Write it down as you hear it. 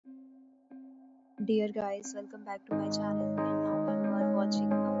Dear guys, welcome back to my channel and now you are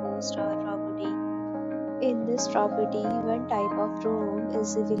watching a 4-star property. In this property, one type of room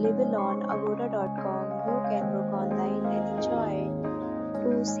is available on agoda.com. You can book online and enjoy it.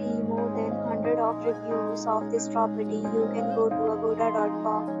 To see more than 100 of reviews of this property, you can go to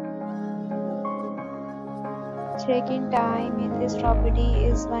agoda.com. Check-in time in this property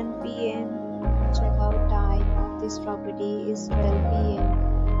is 1 p.m. Check-out time of this property is 12 p.m.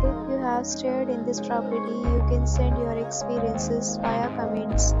 If you have stayed in this property, you can send your experiences via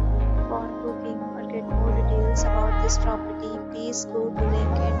comments. For booking or get more details about this property, please go to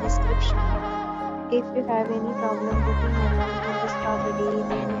link in description. If you have any problem booking online in this property,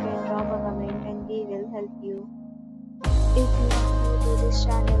 then you can drop a comment and we will help you. If you are new to this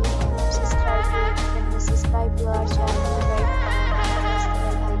channel and not subscribed yet, then please subscribe to our channel right now and press the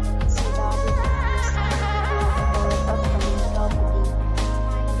bell icon so that you don't miss any video of our upcoming property.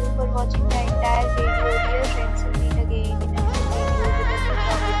 Thank you for watching the entire video, dear friends.